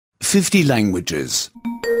50 languages.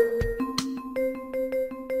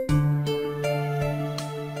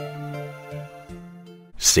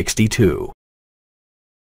 62.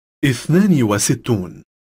 62.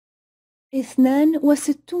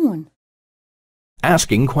 62.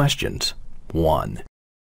 Asking questions. 1.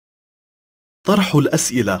 طرح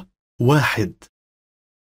الأسئلة 1.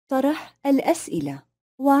 طرح الأسئلة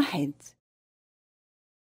 1.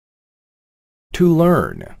 To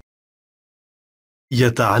learn.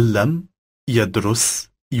 يتعلم، يدرس،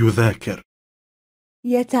 يذاكر.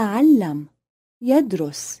 يتعلم،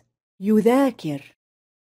 يدرس، يذاكر.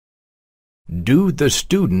 Do the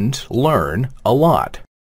student learn a lot?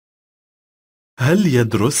 هل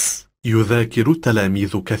يدرس، يذاكر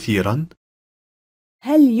التلاميذ كثيرا؟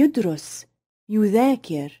 هل يدرس،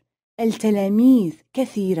 يذاكر التلاميذ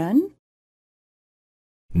كثيرا؟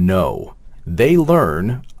 No, they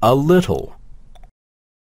learn a little.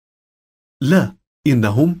 لا،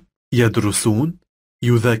 إنهم يدرسون،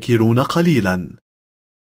 يذاكرون قليلا.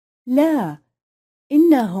 لا،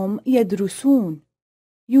 إنهم يدرسون،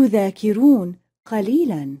 يذاكرون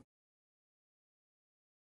قليلا.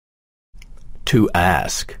 To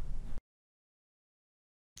ask.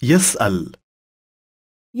 يسأل.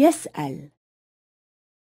 يسأل.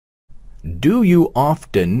 Do you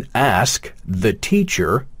often ask the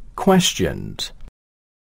teacher questions?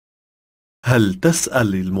 هل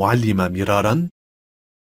تسأل المعلم مرارا؟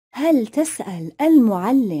 هل تسأل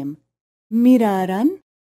المعلم مرارا؟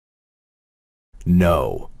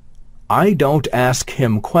 No, I don't ask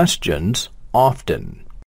him questions often.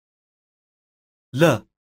 لا،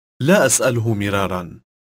 لا أسأله مرارا.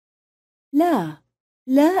 لا،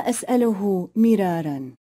 لا أسأله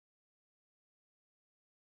مرارا.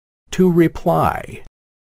 To reply.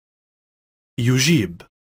 يجيب.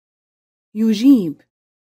 يجيب.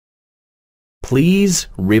 Please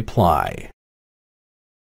reply.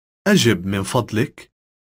 أجب من فضلك.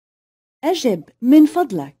 أجب من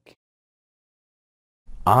فضلك.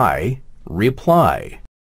 I reply.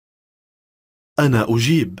 أنا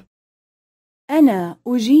أجيب. أنا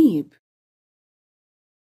أجيب.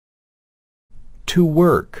 To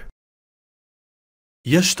work.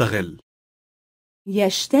 يشتغل.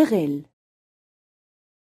 يشتغل.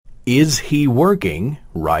 Is he working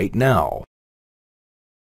right now?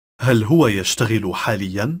 هل هو يشتغل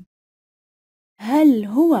حاليا؟ هل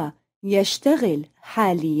هو يشتغل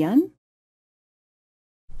حاليا؟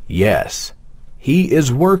 Yes, he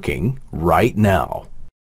is working right now.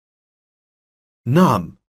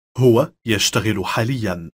 نعم، هو يشتغل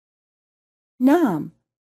حاليا. نعم،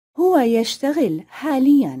 هو يشتغل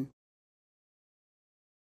حاليا.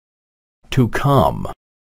 To come.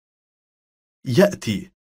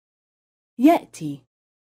 يأتي. يأتي.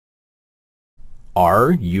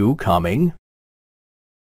 Are you coming?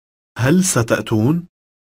 هل ستأتون؟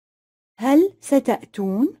 هل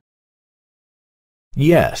ستأتون؟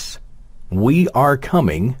 Yes, we are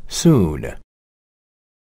coming soon.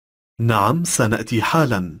 نعم، سنأتي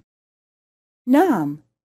حالا. نعم،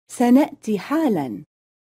 سنأتي حالا.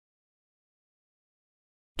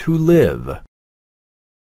 To live.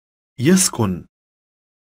 يسكن.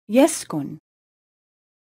 يسكن.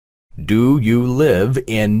 Do you live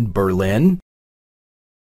in Berlin?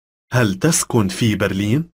 هل تسكن في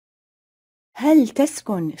برلين؟ هل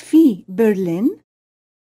تسكن في برلين؟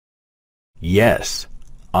 Yes,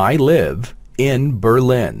 I live in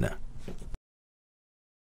Berlin.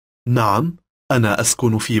 نعم، أنا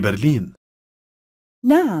أسكن في برلين.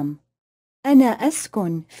 نعم، أنا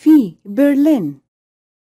أسكن في برلين.